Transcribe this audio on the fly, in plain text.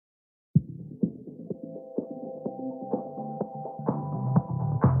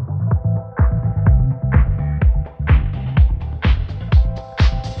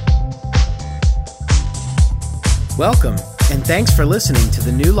Welcome, and thanks for listening to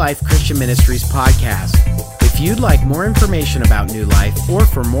the New Life Christian Ministries podcast. If you'd like more information about New Life or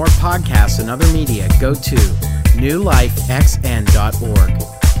for more podcasts and other media, go to newlifexn.org.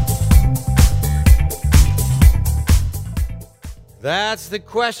 That's the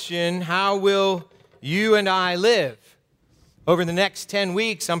question. How will you and I live? Over the next 10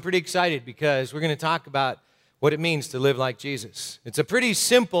 weeks, I'm pretty excited because we're going to talk about what it means to live like Jesus. It's a pretty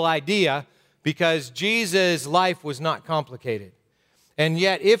simple idea because Jesus' life was not complicated. And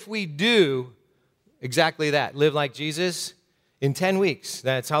yet, if we do exactly that, live like Jesus, in 10 weeks,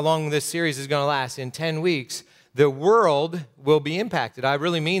 that's how long this series is going to last, in 10 weeks, the world will be impacted. I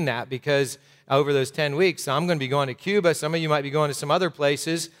really mean that because over those 10 weeks, I'm going to be going to Cuba. Some of you might be going to some other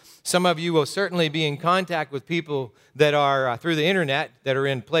places. Some of you will certainly be in contact with people that are through the internet that are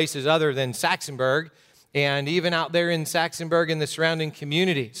in places other than Saxonburg. And even out there in Saxonburg and the surrounding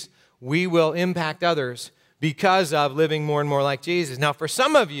communities, we will impact others because of living more and more like Jesus. Now, for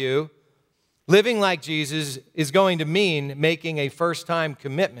some of you, living like Jesus is going to mean making a first-time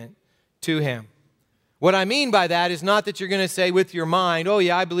commitment to Him. What I mean by that is not that you're going to say with your mind, oh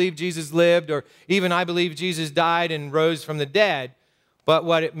yeah, I believe Jesus lived, or even I believe Jesus died and rose from the dead. But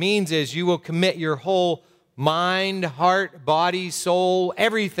what it means is you will commit your whole mind, heart, body, soul,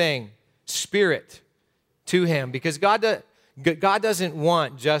 everything, spirit to Him. Because God doesn't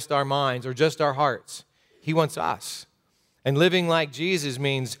want just our minds or just our hearts. He wants us. And living like Jesus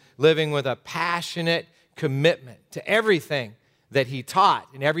means living with a passionate commitment to everything that He taught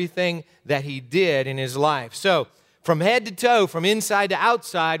and everything that He did in His life. So from head to toe, from inside to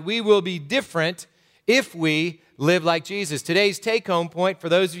outside, we will be different if we live like Jesus. Today's take-home point, for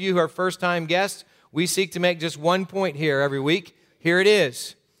those of you who are first-time guests, we seek to make just one point here every week. Here it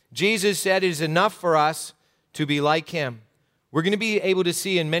is. Jesus said it is enough for us to be like Him. We're going to be able to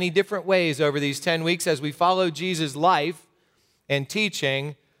see in many different ways over these 10 weeks as we follow Jesus' life and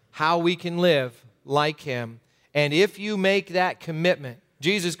teaching how we can live like Him. And if you make that commitment,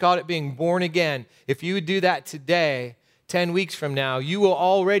 Jesus called it being born again. If you would do that today, 10 weeks from now, you will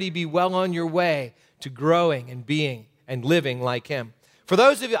already be well on your way to growing and being and living like Him. For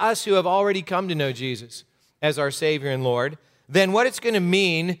those of us who have already come to know Jesus as our Savior and Lord, then what it's going to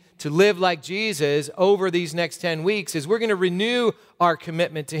mean to live like Jesus over these next 10 weeks is we're going to renew our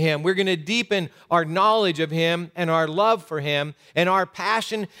commitment to Him. We're going to deepen our knowledge of Him and our love for Him, and our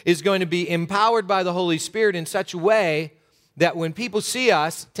passion is going to be empowered by the Holy Spirit in such a way that when people see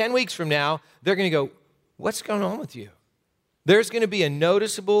us 10 weeks from now, they're going to go, what's going on with you? There's going to be a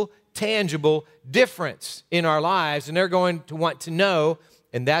noticeable, tangible difference in our lives, and they're going to want to know,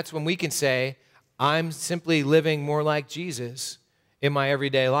 and that's when we can say, I'm simply living more like Jesus in my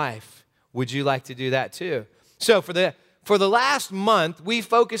everyday life. Would you like to do that too? So for the last month, we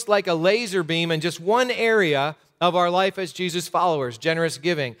focused like a laser beam in just one area of our life as Jesus followers, generous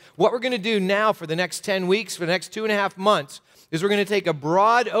giving. What we're going to do now for the next 10 weeks, for the next 2.5 months, is we're going to take a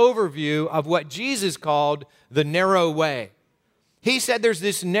broad overview of what Jesus called the narrow way. He said there's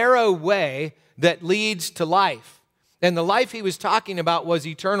this narrow way that leads to life. And the life He was talking about was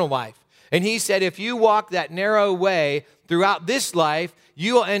eternal life. And He said, if you walk that narrow way throughout this life,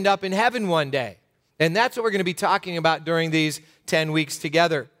 you will end up in heaven one day. And that's what we're going to be talking about during these 10 weeks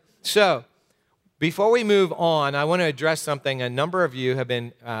together. So, before we move on, I want to address something a number of you have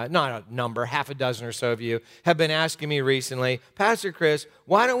been, not a number, half a dozen or so of you have been asking me recently. Pastor Chris,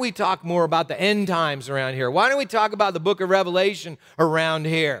 why don't we talk more about the end times around here? Why don't we talk about the book of Revelation around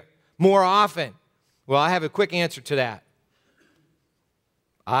here more often? Well, I have a quick answer to that.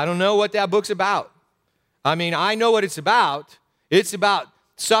 I don't know what that book's about. I mean, I know what it's about. It's about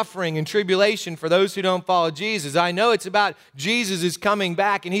suffering and tribulation for those who don't follow Jesus. I know it's about Jesus is coming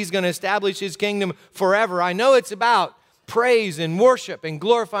back and He's going to establish His kingdom forever. I know it's about praise and worship and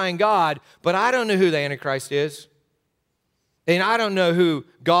glorifying God, but I don't know who the Antichrist is. And I don't know who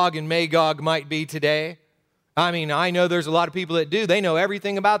Gog and Magog might be today. I mean, I know there's a lot of people that do. They know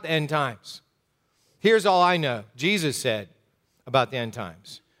everything about the end times. Here's all I know. Jesus said about the end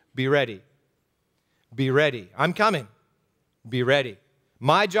times. Be ready. Be ready. I'm coming. Be ready.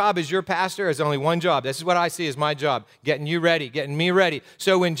 My job as your pastor is only one job. This is what I see as my job, getting you ready, getting me ready.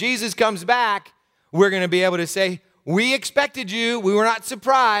 So when Jesus comes back, we're going to be able to say, we expected you. We were not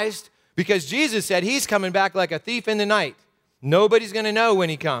surprised because Jesus said He's coming back like a thief in the night. Nobody's going to know when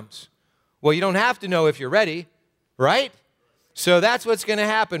He comes. Well, you don't have to know if you're ready, right? So that's what's going to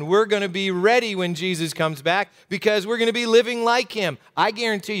happen. We're going to be ready when Jesus comes back because we're going to be living like Him. I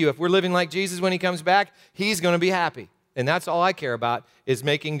guarantee you, if we're living like Jesus when He comes back, He's going to be happy. And that's all I care about is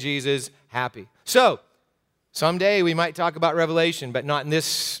making Jesus happy. So someday we might talk about Revelation, but not in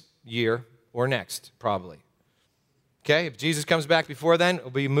this year or next, probably. Okay, if Jesus comes back before then, it'll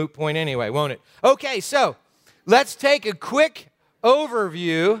be a moot point anyway, won't it? Okay, so let's take a quick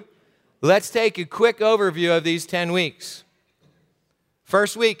overview. Let's take a quick overview of these 10 weeks.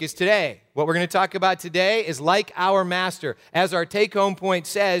 First week is today. What we're going to talk about today is like our master. As our take-home point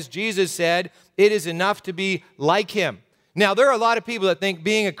says, Jesus said, it is enough to be like him. Now, there are a lot of people that think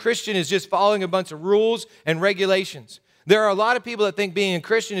being a Christian is just following a bunch of rules and regulations. There are a lot of people that think being a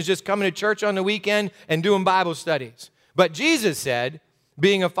Christian is just coming to church on the weekend and doing Bible studies. But Jesus said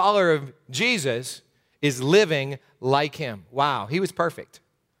being a follower of Jesus is living like him. Wow, he was perfect.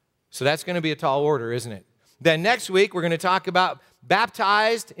 So that's going to be a tall order, isn't it? Then next week, we're going to talk about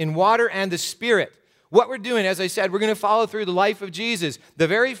baptized in water and the Spirit. What we're doing, as I said, we're going to follow through the life of Jesus. The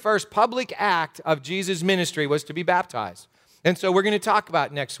very first public act of Jesus' ministry was to be baptized. And so we're going to talk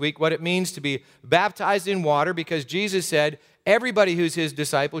about next week what it means to be baptized in water, because Jesus said everybody who's his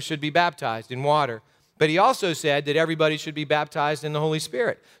disciple should be baptized in water. But he also said that everybody should be baptized in the Holy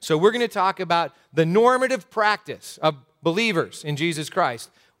Spirit. So we're going to talk about the normative practice of believers in Jesus Christ.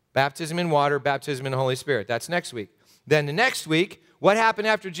 Baptism in water, baptism in the Holy Spirit. That's next week. Then the next week, what happened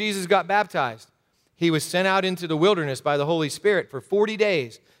after Jesus got baptized? He was sent out into the wilderness by the Holy Spirit for 40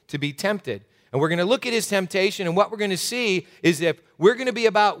 days to be tempted. And we're going to look at his temptation, and what we're going to see is if we're going to be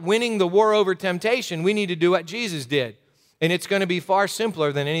about winning the war over temptation, we need to do what Jesus did. And it's going to be far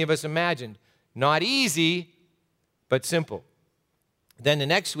simpler than any of us imagined. Not easy, but simple. Then the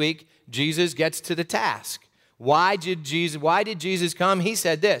next week, Jesus gets to the task. Why did Jesus come? He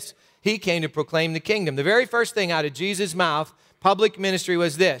said this. He came to proclaim the kingdom. The very first thing out of Jesus' mouth, public ministry,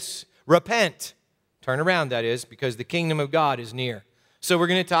 was this: repent. Turn around, that is, because the kingdom of God is near. So we're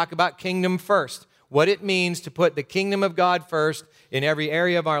going to talk about kingdom first, what it means to put the kingdom of God first in every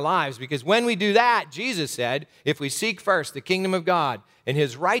area of our lives. Because when we do that, Jesus said, if we seek first the kingdom of God and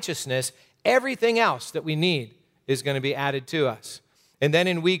his righteousness, everything else that we need is going to be added to us. And then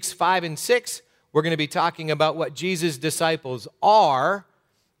in weeks 5 and 6, we're going to be talking about what Jesus' disciples are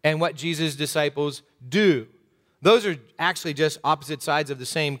and what Jesus' disciples do. Those are actually just opposite sides of the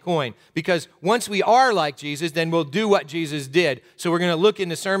same coin, because once we are like Jesus, then we'll do what Jesus did. So we're going to look in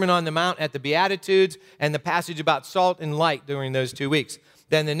the Sermon on the Mount at the Beatitudes and the passage about salt and light during those 2 weeks.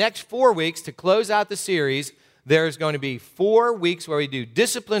 Then the next 4 weeks, to close out the series, there's going to be 4 weeks where we do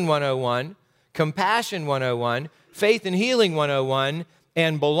Discipline 101, Compassion 101, Faith and Healing 101,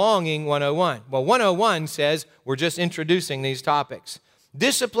 and Belonging 101. Well, 101 says we're just introducing these topics.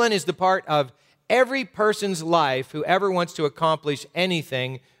 Discipline is the part of every person's life who ever wants to accomplish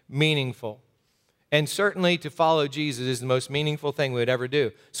anything meaningful. And certainly to follow Jesus is the most meaningful thing we would ever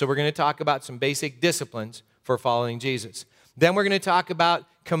do. So we're going to talk about some basic disciplines for following Jesus. Then we're going to talk about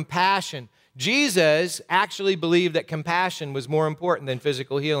compassion. Jesus actually believed that compassion was more important than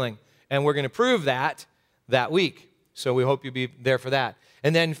physical healing. And we're going to prove that week. So we hope you'll be there for that.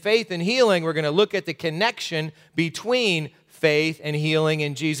 And then faith and healing, we're going to look at the connection between faith and healing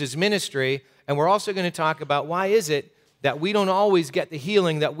in Jesus' ministry. And we're also going to talk about why is it that we don't always get the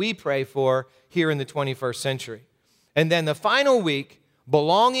healing that we pray for here in the 21st century. And then the final week,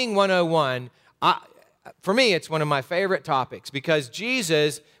 Belonging 101, for me, it's one of my favorite topics, because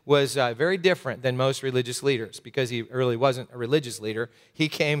Jesus was very different than most religious leaders, because he really wasn't a religious leader. He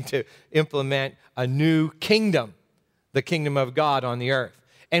came to implement a new kingdom, the kingdom of God on the earth.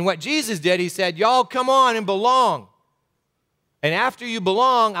 And what Jesus did, he said, y'all come on and belong. And after you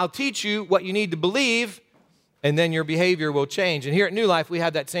belong, I'll teach you what you need to believe, and then your behavior will change. And here at New Life, we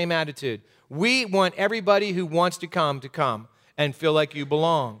have that same attitude. We want everybody who wants to come and feel like you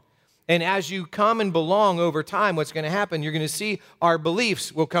belong. And as you come and belong over time, what's going to happen, you're going to see our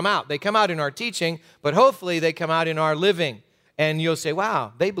beliefs will come out. They come out in our teaching, but hopefully they come out in our living. And you'll say,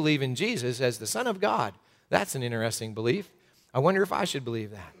 wow, they believe in Jesus as the Son of God. That's an interesting belief. I wonder if I should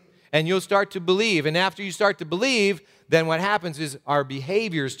believe that. And you'll start to believe. And after you start to believe, then what happens is our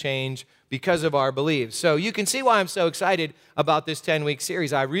behaviors change because of our beliefs. So you can see why I'm so excited about this 10-week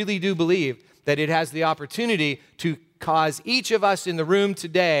series. I really do believe that it has the opportunity to cause each of us in the room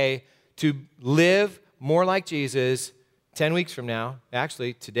today to live more like Jesus 10 weeks from now,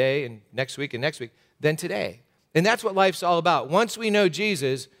 actually today and next week, than today. And that's what life's all about. Once we know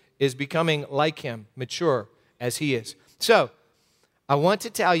Jesus, is becoming like him, mature as he is. So, I want to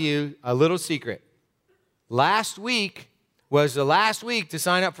tell you a little secret. Last week was the last week to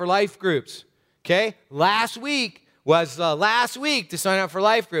sign up for life groups. Okay? Last week was the last week to sign up for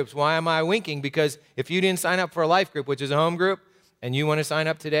life groups. Why am I winking? Because if you didn't sign up for a life group, which is a home group, and you want to sign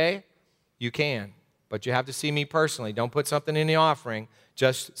up today, you can. But you have to see me personally. Don't put something in the offering.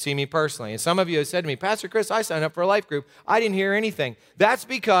 Just see me personally. And some of you have said to me, Pastor Chris, I signed up for a life group. I didn't hear anything. That's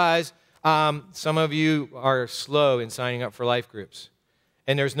because Some of you are slow in signing up for life groups.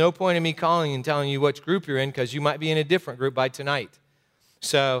 And there's no point in me calling and telling you which group you're in because you might be in a different group by tonight.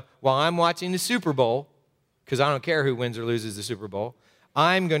 So while I'm watching the Super Bowl, because I don't care who wins or loses the Super Bowl,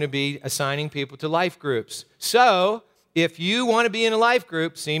 I'm going to be assigning people to life groups. So if you want to be in a life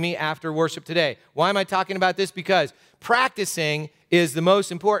group, see me after worship today. Why am I talking about this? Because practicing is the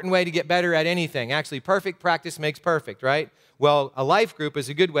most important way to get better at anything. Actually, perfect practice makes perfect, right? Well, a life group is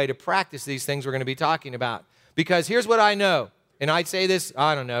a good way to practice these things we're going to be talking about. Because here's what I know, and I'd say this,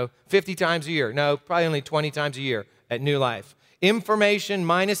 50 times a year. No, probably only 20 times a year at New Life. Information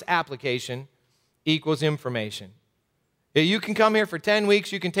minus application equals information. You can come here for 10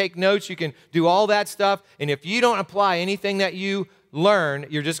 weeks, you can take notes, you can do all that stuff, and if you don't apply anything that you learn,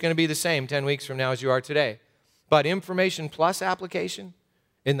 you're just going to be the same 10 weeks from now as you are today. But information plus application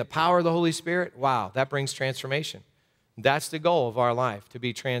in the power of the Holy Spirit, wow, that brings transformation. That's the goal of our life, to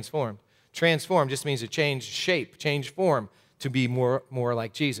be transformed. Transform just means to change shape, change form, to be more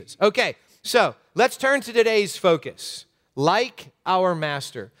like Jesus. Okay, so let's turn to today's focus. Like our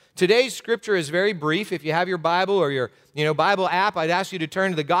Master. Today's scripture is very brief. If you have your Bible or your Bible app, I'd ask you to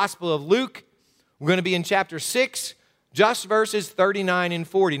turn to the Gospel of Luke. We're going to be in chapter 6, just verses 39 and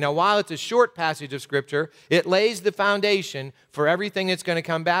 40. Now, while it's a short passage of scripture, it lays the foundation for everything that's going to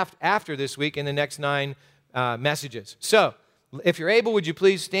come after this week in the next 9 messages. So, if you're able, would you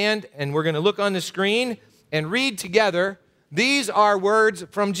please stand, and we're going to look on the screen and read together. These are words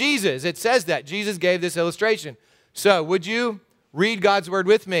from Jesus. It says that. Jesus gave this illustration. So, would you read God's word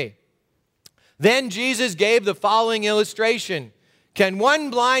with me? Then Jesus gave the following illustration. Can one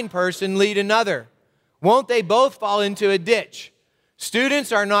blind person lead another? Won't they both fall into a ditch?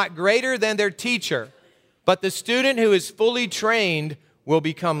 Students are not greater than their teacher, but the student who is fully trained will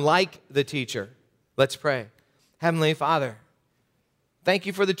become like the teacher. Let's pray. Heavenly Father, thank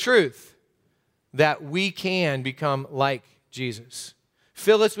you for the truth that we can become like Jesus.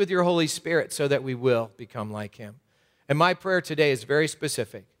 Fill us with your Holy Spirit so that we will become like him. And my prayer today is very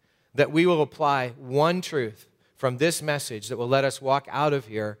specific, that we will apply one truth from this message that will let us walk out of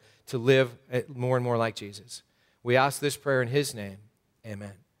here to live more and more like Jesus. We ask this prayer in his name.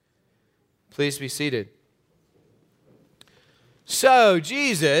 Amen. Please be seated. So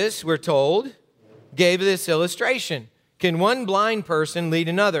Jesus, we're told, gave this illustration. Can one blind person lead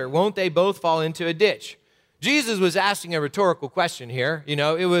another? Won't they both fall into a ditch? Jesus was asking a rhetorical question here.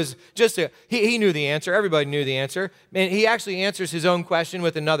 It was just he knew the answer. Everybody knew the answer. And he actually answers his own question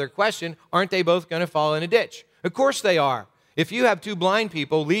with another question. Aren't they both going to fall in a ditch? Of course they are. If you have two blind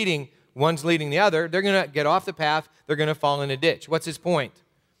people one's leading the other, they're going to get off the path. They're going to fall in a ditch. What's his point?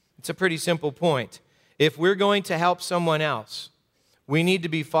 It's a pretty simple point. If we're going to help someone else, we need to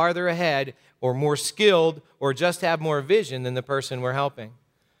be farther ahead or more skilled or just have more vision than the person we're helping.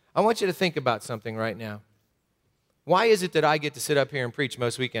 I want you to think about something right now. Why is it that I get to sit up here and preach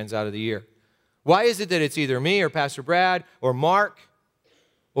most weekends out of the year? Why is it that it's either me or Pastor Brad or Mark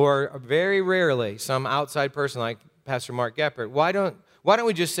or very rarely some outside person like Pastor Mark Geppert? Why don't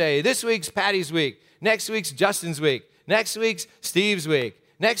we just say, this week's Patty's week, next week's Justin's week, next week's Steve's week,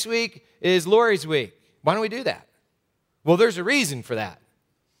 next week is Lori's week? Why don't we do that? Well, there's a reason for that.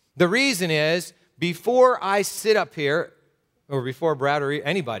 The reason is, before I sit up here, or before Brad or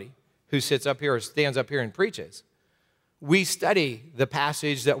anybody who sits up here or stands up here and preaches, we study the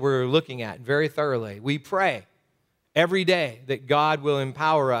passage that we're looking at very thoroughly. We pray every day that God will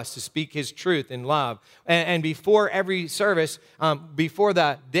empower us to speak his truth in love. And before every service, before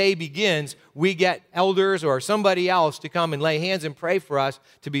the day begins, we get elders or somebody else to come and lay hands and pray for us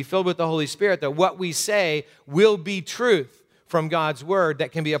to be filled with the Holy Spirit, that what we say will be truth from God's word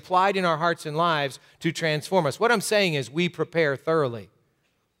that can be applied in our hearts and lives to transform us. What I'm saying is we prepare thoroughly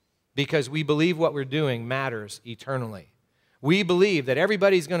because we believe what we're doing matters eternally. We believe that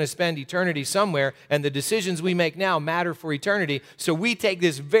everybody's going to spend eternity somewhere, and the decisions we make now matter for eternity, so we take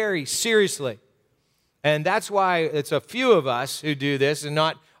this very seriously. And that's why it's a few of us who do this and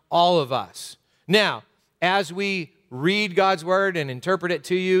not all of us. Now, as we read God's word and interpret it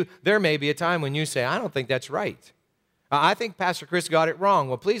to you, there may be a time when you say, I don't think that's right. I think Pastor Chris got it wrong.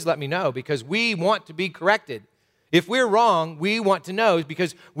 Well, please let me know, because we want to be corrected. If we're wrong, we want to know,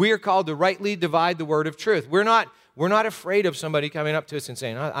 because we are called to rightly divide the word of truth. We're not afraid of somebody coming up to us and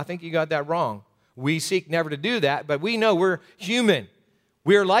saying, I think you got that wrong. We seek never to do that, but we know we're human.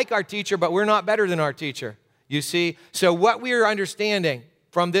 We're like our teacher, but we're not better than our teacher. You see? So what we are understanding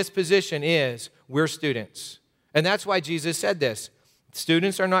from this position is we're students. And that's why Jesus said this.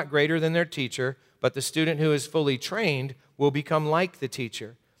 Students are not greater than their teacher, but the student who is fully trained will become like the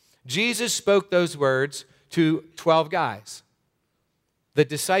teacher. Jesus spoke those words to 12 guys. The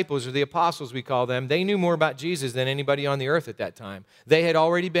disciples, or the apostles we call them, they knew more about Jesus than anybody on the earth at that time. They had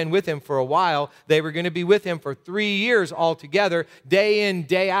already been with him for a while. They were going to be with him for 3 years altogether, day in,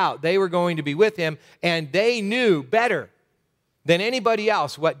 day out. They were going to be with him, and they knew better than anybody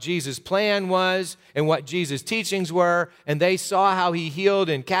else what Jesus' plan was and what Jesus' teachings were, and they saw how he healed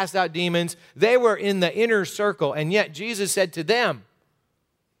and cast out demons. They were in the inner circle, and yet Jesus said to them,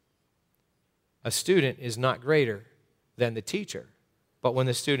 a student is not greater than the teacher. But when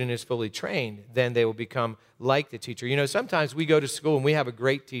the student is fully trained, then they will become like the teacher. You know, sometimes we go to school and we have a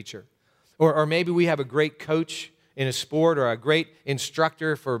great teacher. Or maybe we have a great coach in a sport, or a great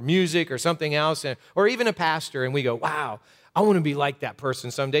instructor for music or something else, or even a pastor, and we go, wow, I want to be like that person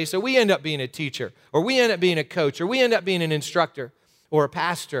someday. So we end up being a teacher, or we end up being a coach, or we end up being an instructor or a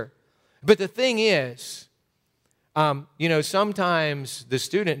pastor. But the thing is, sometimes the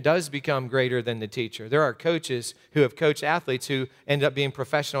student does become greater than the teacher. There are coaches who have coached athletes who end up being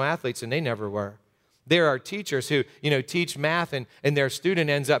professional athletes, and they never were. There are teachers who, teach math, and their student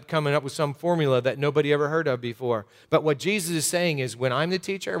ends up coming up with some formula that nobody ever heard of before. But what Jesus is saying is, when I'm the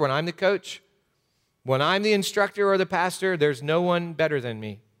teacher, when I'm the coach, when I'm the instructor or the pastor, there's no one better than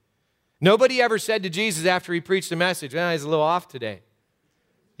me. Nobody ever said to Jesus after he preached the message, he's a little off today.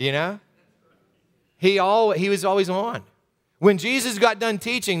 He was always on. When Jesus got done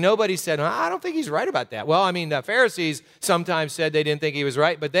teaching, nobody said, I don't think he's right about that. Well, the Pharisees sometimes said they didn't think he was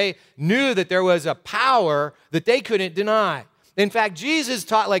right, but they knew that there was a power that they couldn't deny. In fact, Jesus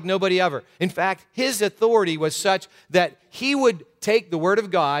taught like nobody ever. In fact, his authority was such that he would take the Word of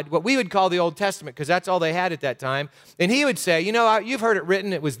God, what we would call the Old Testament, because that's all they had at that time, and he would say, you've heard it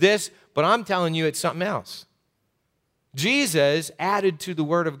written, it was this, but I'm telling you it's something else. Jesus added to the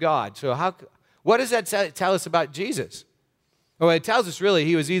Word of God. So what does that tell us about Jesus? Well, it tells us really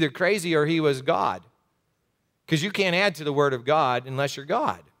he was either crazy or he was God. Because you can't add to the Word of God unless you're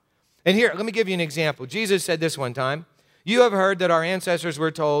God. And here, let me give you an example. Jesus said this one time, you have heard that our ancestors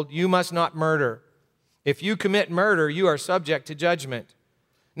were told, you must not murder. If you commit murder, you are subject to judgment.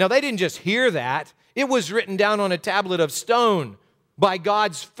 Now, they didn't just hear that. It was written down on a tablet of stone by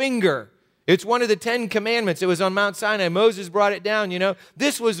God's finger. It's one of the 10 commandments. It was on Mount Sinai. Moses brought it down,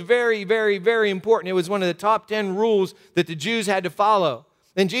 This was very, very, very important. It was one of the top 10 rules that the Jews had to follow.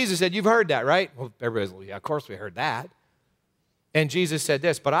 And Jesus said, you've heard that, right? Well, everybody's like, yeah, of course we heard that. And Jesus said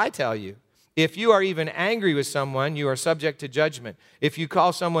this, but I tell you, if you are even angry with someone, you are subject to judgment. If you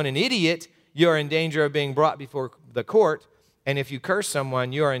call someone an idiot, you are in danger of being brought before the court. And if you curse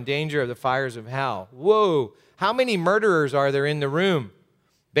someone, you are in danger of the fires of hell. Whoa, how many murderers are there in the room?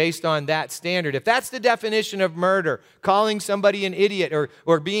 Based on that standard. If that's the definition of murder, calling somebody an idiot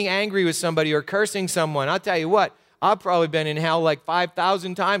or being angry with somebody or cursing someone, I'll tell you what, I've probably been in hell like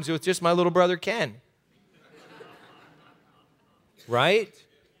 5,000 times with just my little brother Ken. Right?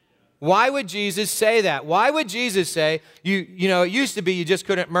 Why would Jesus say that? Why would Jesus say, it used to be you just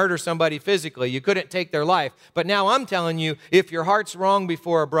couldn't murder somebody physically. You couldn't take their life. But now I'm telling you, if your heart's wrong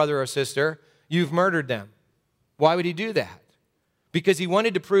before a brother or sister, you've murdered them. Why would he do that? Because he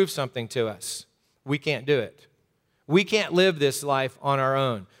wanted to prove something to us. We can't do it. We can't live this life on our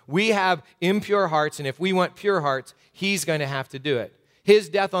own. We have impure hearts, and if we want pure hearts, he's going to have to do it. His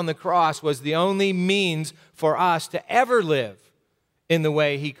death on the cross was the only means for us to ever live in the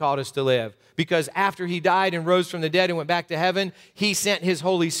way he called us to live. Because after he died and rose from the dead and went back to heaven, he sent his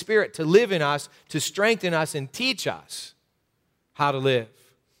Holy Spirit to live in us, to strengthen us, and teach us how to live.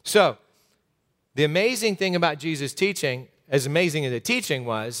 So, the amazing thing about Jesus' teaching, as amazing as the teaching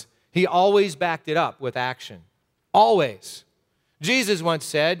was, he always backed it up with action. Always. Jesus once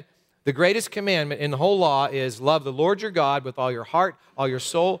said, the greatest commandment in the whole law is love the Lord your God with all your heart, all your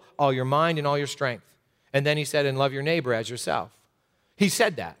soul, all your mind, and all your strength. And then he said, and love your neighbor as yourself. He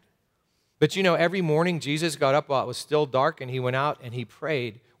said that. But every morning Jesus got up while it was still dark and he went out and he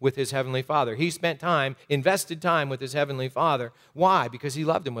prayed with his heavenly Father. He spent time, invested time with his heavenly Father. Why? Because he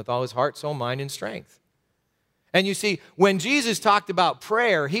loved him with all his heart, soul, mind, and strength. And you see, when Jesus talked about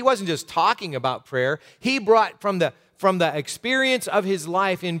prayer, he wasn't just talking about prayer. He brought from the experience of his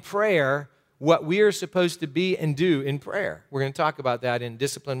life in prayer what we are supposed to be and do in prayer. We're going to talk about that in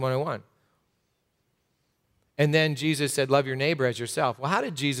Discipline 101. And then Jesus said, love your neighbor as yourself. Well, how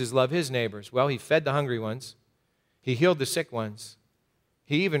did Jesus love his neighbors? Well, he fed the hungry ones. He healed the sick ones.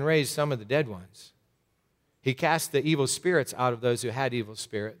 He even raised some of the dead ones. He cast the evil spirits out of those who had evil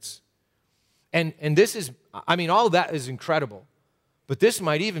spirits. And this is, all of that is incredible. But this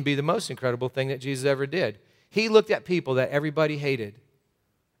might even be the most incredible thing that Jesus ever did. He looked at people that everybody hated,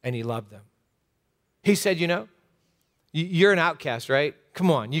 and he loved them. He said, you're an outcast, right? Come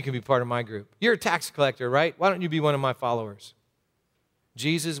on, you can be part of my group. You're a tax collector, right? Why don't you be one of my followers?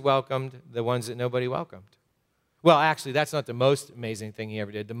 Jesus welcomed the ones that nobody welcomed. Well, actually, that's not the most amazing thing he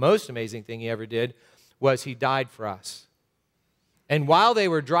ever did. The most amazing thing he ever did was he died for us. And while they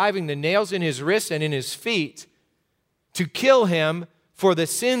were driving the nails in his wrists and in his feet to kill him for the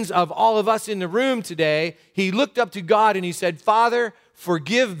sins of all of us in the room today, he looked up to God and he said, Father,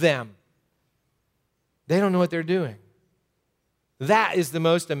 forgive them. They don't know what they're doing. That is the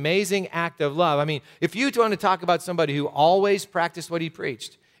most amazing act of love. I mean, if you want to talk about somebody who always practiced what he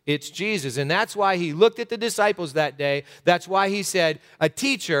preached, it's Jesus. And that's why he looked at the disciples that day. That's why he said, a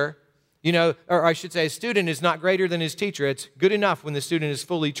teacher, or I should say a student is not greater than his teacher. It's good enough when the student is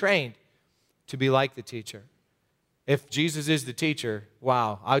fully trained to be like the teacher. If Jesus is the teacher,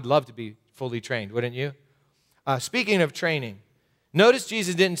 wow, I'd love to be fully trained, wouldn't you? Speaking of training, notice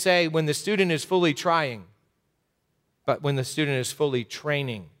Jesus didn't say when the student is fully trying, but when the student is fully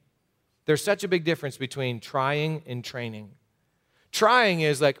training. There's such a big difference between trying and training. Trying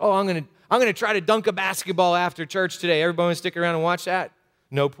is like, oh, I'm going to try to dunk a basketball after church today. Everybody want to stick around and watch that?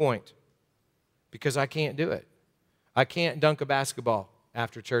 No point. Because I can't do it. I can't dunk a basketball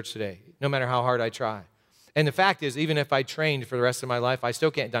after church today, no matter how hard I try. And the fact is, even if I trained for the rest of my life, I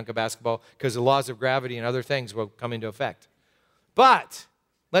still can't dunk a basketball because the laws of gravity and other things will come into effect. But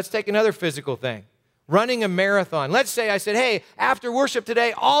let's take another physical thing. Running a marathon. Let's say I said, hey, after worship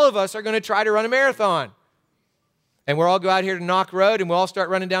today, all of us are going to try to run a marathon. And we'll all go out here to Knock Road and we'll all start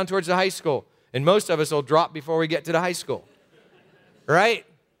running down towards the high school. And most of us will drop before we get to the high school. Right?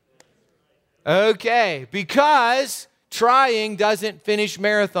 Okay, because trying doesn't finish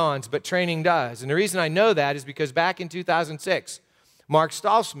marathons, but training does. And the reason I know that is because back in 2006, Mark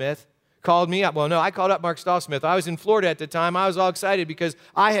Stallsmith called me up. Well, no, I called up Mark Stallsmith. I was in Florida at the time. I was all excited because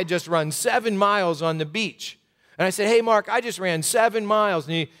I had just run 7 miles on the beach. And I said, hey, Mark, I just ran 7 miles.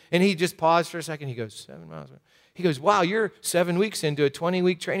 And he just paused for a second. He goes, 7 miles? He goes, wow, you're 7 weeks into a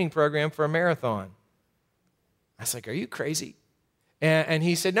 20-week training program for a marathon. I was like, are you crazy? And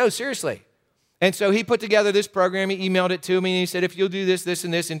he said, no, seriously. And so he put together this program. He emailed it to me, and he said, if you'll do this, this,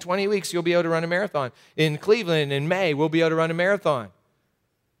 and this, in 20 weeks, you'll be able to run a marathon. In Cleveland in May, we'll be able to run a marathon.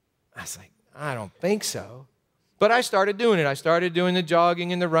 I was like, I don't think so. But I started doing it. I started doing the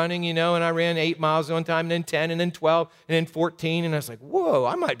jogging and the running, and I ran 8 miles one time, and then 10, and then 12, and then 14, and I was like, whoa,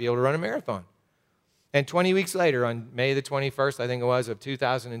 I might be able to run a marathon. And 20 weeks later, on May the 21st, I think it was, of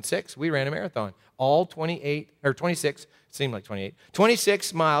 2006, we ran a marathon. All 26, seemed like 28,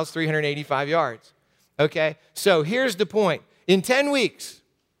 26 miles, 385 yards. Okay? So here's the point. In 10 weeks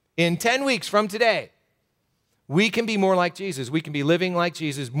from today, we can be more like Jesus. We can be living like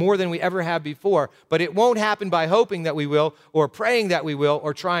Jesus more than we ever have before. But it won't happen by hoping that we will, or praying that we will,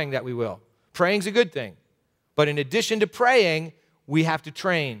 or trying that we will. Praying's a good thing. But in addition to praying, we have to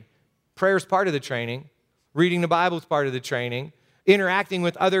train. Prayer is part of the training. Reading the Bible is part of the training. Interacting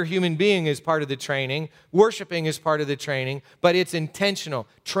with other human beings is part of the training. Worshiping is part of the training. But it's intentional.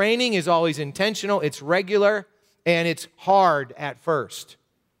 Training is always intentional. It's regular. And it's hard at first.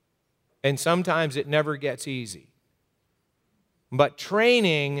 And sometimes it never gets easy. But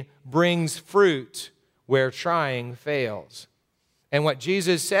training brings fruit where trying fails. And what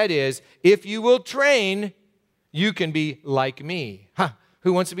Jesus said is, if you will train, you can be like me.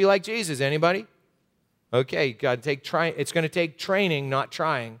 Who wants to be like Jesus? Anybody? Okay, you got to it's going to take training, not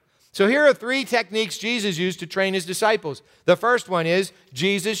trying. So here are 3 techniques Jesus used to train his disciples. The first one is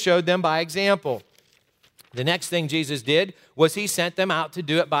Jesus showed them by example. The next thing Jesus did was he sent them out to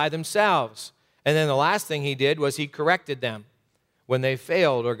do it by themselves. And then the last thing he did was he corrected them when they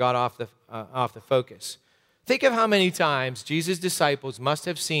failed or got off the focus. Think of how many times Jesus' disciples must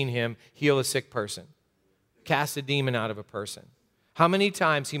have seen him heal a sick person, cast a demon out of a person. How many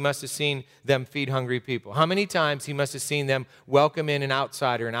times he must have seen them feed hungry people. How many times he must have seen them welcome in an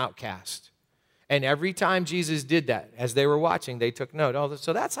outsider, an outcast. And every time Jesus did that, as they were watching, they took note. Oh,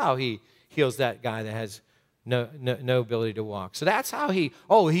 so that's how he heals that guy that has no ability to walk. So that's how he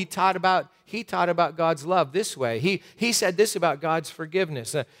taught about God's love this way. He said this about God's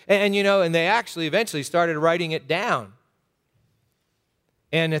forgiveness. And they actually eventually started writing it down.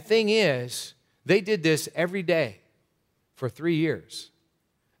 And the thing is, they did this every day for 3 years.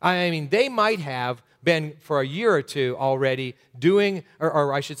 I mean, they might have been for a year or two already doing,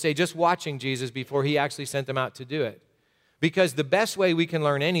 or I should say just watching Jesus before he actually sent them out to do it. Because the best way we can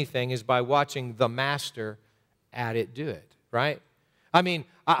learn anything is by watching the master at it do it, right? I mean,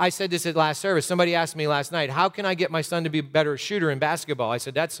 I said this at last service. Somebody asked me last night, how can I get my son to be a better shooter in basketball? I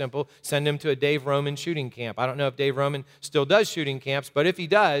said, that's simple. Send him to a Dave Roman shooting camp. I don't know if Dave Roman still does shooting camps, but if he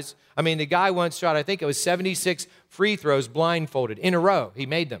does, I mean, the guy once shot, I think it was 76 free throws blindfolded in a row. He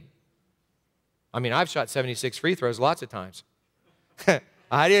made them. I mean, I've shot 76 free throws lots of times.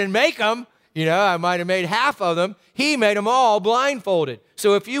 I didn't make them. I might have made half of them. He made them all blindfolded.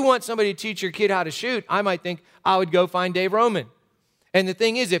 So if you want somebody to teach your kid how to shoot, I might think I would go find Dave Roman. And the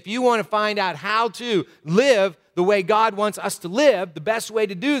thing is, if you want to find out how to live the way God wants us to live, the best way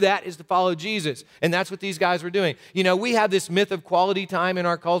to do that is to follow Jesus. And that's what these guys were doing. We have this myth of quality time in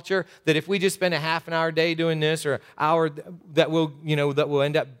our culture that if we just spend a half an hour a day doing this or an hour that we'll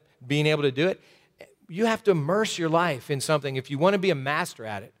end up being able to do it. You have to immerse your life in something if you want to be a master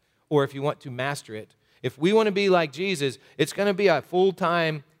at it or if you want to master it. If we want to be like Jesus, it's going to be a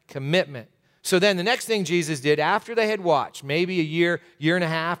full-time commitment. So then the next thing Jesus did after they had watched, maybe a year, year and a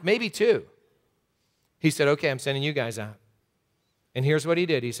half, maybe 2, he said, okay, I'm sending you guys out. And here's what he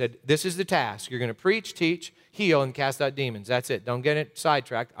did. He said, this is the task. You're going to preach, teach, heal, and cast out demons. That's it. Don't get it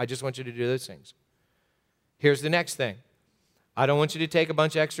sidetracked. I just want you to do those things. Here's the next thing. I don't want you to take a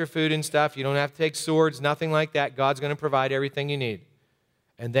bunch of extra food and stuff. You don't have to take swords, nothing like that. God's going to provide everything you need.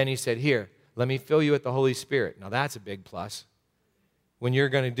 And then he said, here, let me fill you with the Holy Spirit. Now that's a big plus. When you're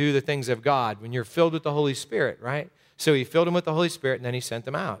going to do the things of God, when you're filled with the Holy Spirit, right? So he filled them with the Holy Spirit, and then he sent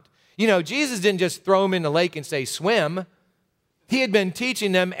them out. Jesus didn't just throw them in the lake and say, swim. He had been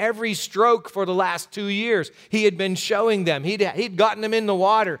teaching them every stroke for the last 2 years. He had been showing them. He'd gotten them in the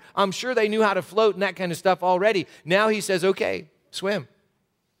water. I'm sure they knew how to float and that kind of stuff already. Now he says, okay, swim.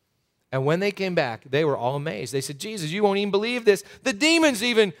 And when they came back, they were all amazed. They said, Jesus, you won't even believe this. The demons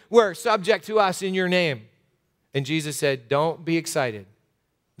even were subject to us in your name. And Jesus said, don't be excited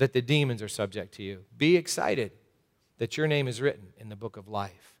that the demons are subject to you. Be excited that your name is written in the book of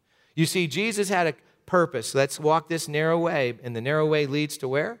life. You see, Jesus had a purpose. Let's walk this narrow way, and the narrow way leads to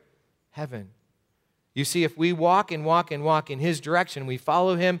where? Heaven. You see, if we walk and walk and walk in his direction, we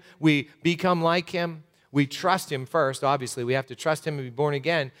follow him, we become like him, we trust him first. Obviously, we have to trust him and be born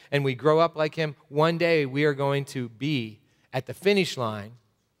again, and we grow up like him. One day, we are going to be at the finish line,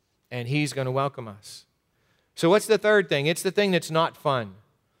 and he's going to welcome us. So what's the third thing? It's the thing that's not fun.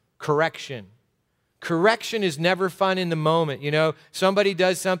 Correction. Correction is never fun in the moment. Somebody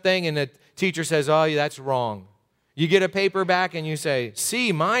does something and the teacher says, oh, yeah, that's wrong. You get a paper back and you say,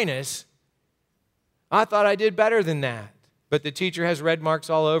 C-. I thought I did better than that. But the teacher has red marks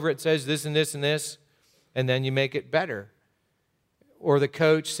all over it, says this and this and this, and then you make it better. Or the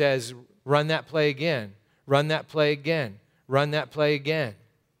coach says, run that play again, run that play again, run that play again.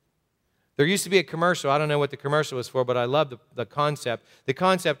 There used to be a commercial. I don't know what the commercial was for, but I love the concept. The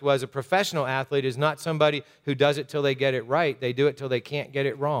concept was a professional athlete is not somebody who does it till they get it right. They do it till they can't get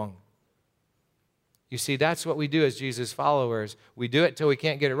it wrong. You see, that's what we do as Jesus followers. We do it till we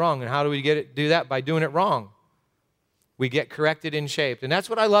can't get it wrong. And how do we do that? By doing it wrong. We get corrected and shaped. And that's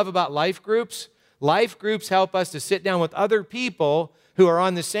what I love about life groups. Life groups help us to sit down with other people who are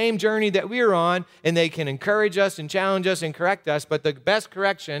on the same journey that we're on, and they can encourage us and challenge us and correct us. But the best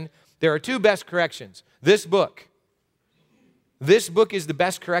correction, there are 2 best corrections. This book is the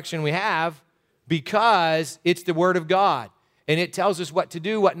best correction we have because it's the Word of God. And it tells us what to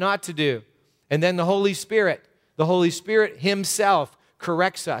do, what not to do. And then the Holy Spirit himself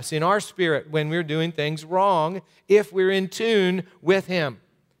corrects us in our spirit when we're doing things wrong if we're in tune with him.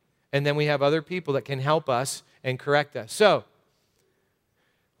 And then we have other people that can help us and correct us. So,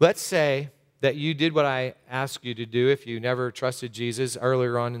 let's say that you did what I asked you to do if you never trusted Jesus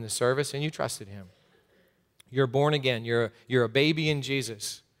earlier on in the service and you trusted him. You're born again. You're a baby in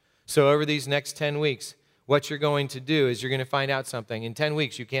Jesus. So over these next 10 weeks, what you're going to do is you're going to find out something. In 10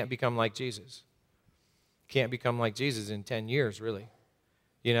 weeks, you can't become like Jesus. You can't become like Jesus in 10 years, really.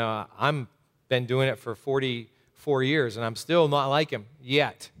 I've been doing it for 44 years, and I'm still not like him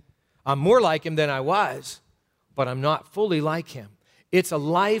yet. I'm more like him than I was, but I'm not fully like him. It's a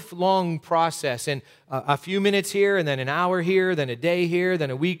lifelong process, and a few minutes here, and then an hour here, then a day here, then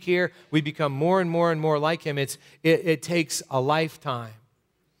a week here, we become more and more and more like him. It takes a lifetime.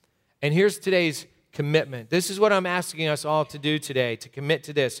 And here's today's commitment. This is what I'm asking us all to do today, to commit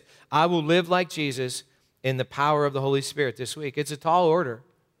to this. I will live like Jesus in the power of the Holy Spirit this week. It's a tall order.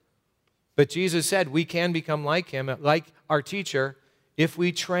 But Jesus said we can become like him, like our teacher, if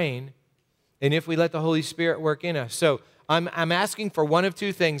we train and if we let the Holy Spirit work in us. So I'm asking for one of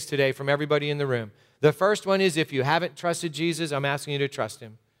 2 things today from everybody in the room. The first one is if you haven't trusted Jesus, I'm asking you to trust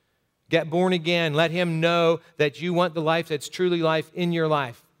him. Get born again. Let him know that you want the life that's truly life in your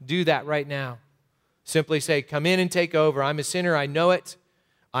life. Do that right now. Simply say, come in and take over. I'm a sinner. I know it.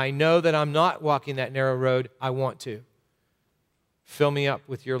 I know that I'm not walking that narrow road. I want to. Fill me up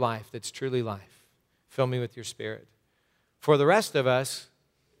with your life that's truly life. Fill me with your Spirit. For the rest of us,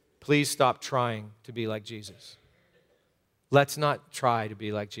 please stop trying to be like Jesus. Let's not try to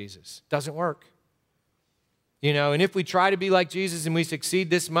be like Jesus. Doesn't work. And if we try to be like Jesus and we succeed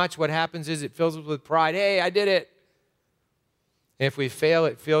this much, what happens is it fills us with pride. Hey, I did it. And if we fail,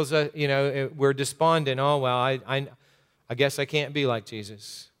 it feels, we're despondent. Oh, well, I guess I can't be like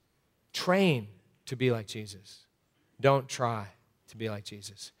Jesus. Train to be like Jesus. Don't try to be like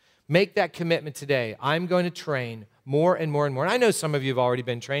Jesus. Make that commitment today. I'm going to train more and more and more. And I know some of you have already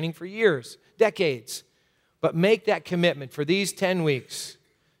been training for years, decades. But make that commitment for these 10 weeks,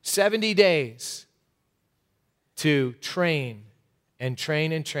 70 days, to train and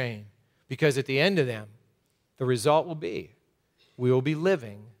train and train. Because at the end of them, the result will be we will be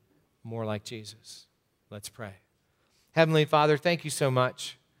living more like Jesus. Let's pray. Heavenly Father, thank you so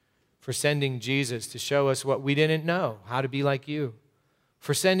much for sending Jesus to show us what we didn't know, how to be like you.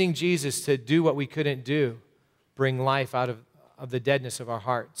 For sending Jesus to do what we couldn't do, bring life out of the deadness of our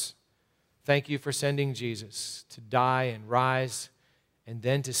hearts. Thank you for sending Jesus to die and rise and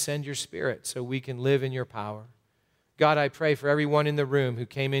then to send your Spirit so we can live in your power. God, I pray for everyone in the room who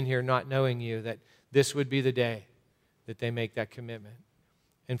came in here not knowing you that this would be the day that they make that commitment.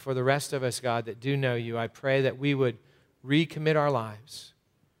 And for the rest of us, God, that do know you, I pray that we would recommit our lives,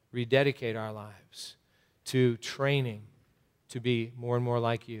 rededicate our lives to training to be more and more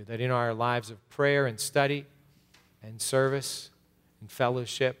like you, that in our lives of prayer and study and service and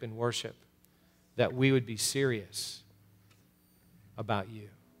fellowship and worship, that we would be serious about you.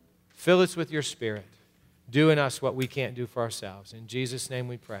 Fill us with your Spirit. Do in us what we can't do for ourselves. In Jesus' name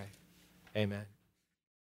we pray. Amen.